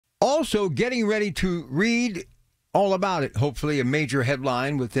also getting ready to read all about it. Hopefully a major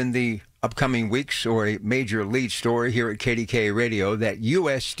headline within the upcoming weeks or a major lead story here at KDK Radio that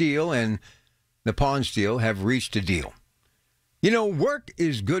U.S. Steel and Nippon Steel have reached a deal. You know, work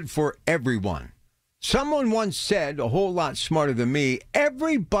is good for everyone. Someone once said, a whole lot smarter than me,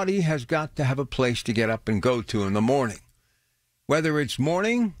 everybody has got to have a place to get up and go to in the morning. Whether it's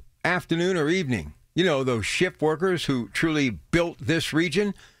morning, afternoon, or evening. You know, those shift workers who truly built this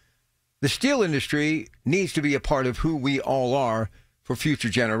region. The steel industry needs to be a part of who we all are for future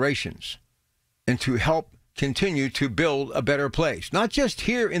generations and to help continue to build a better place, not just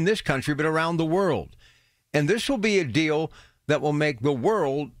here in this country, but around the world. And this will be a deal that will make the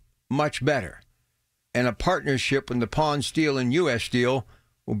world much better. And a partnership with Nippon Steel and U.S. Steel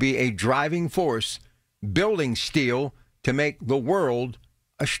will be a driving force building steel to make the world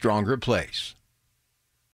a stronger place.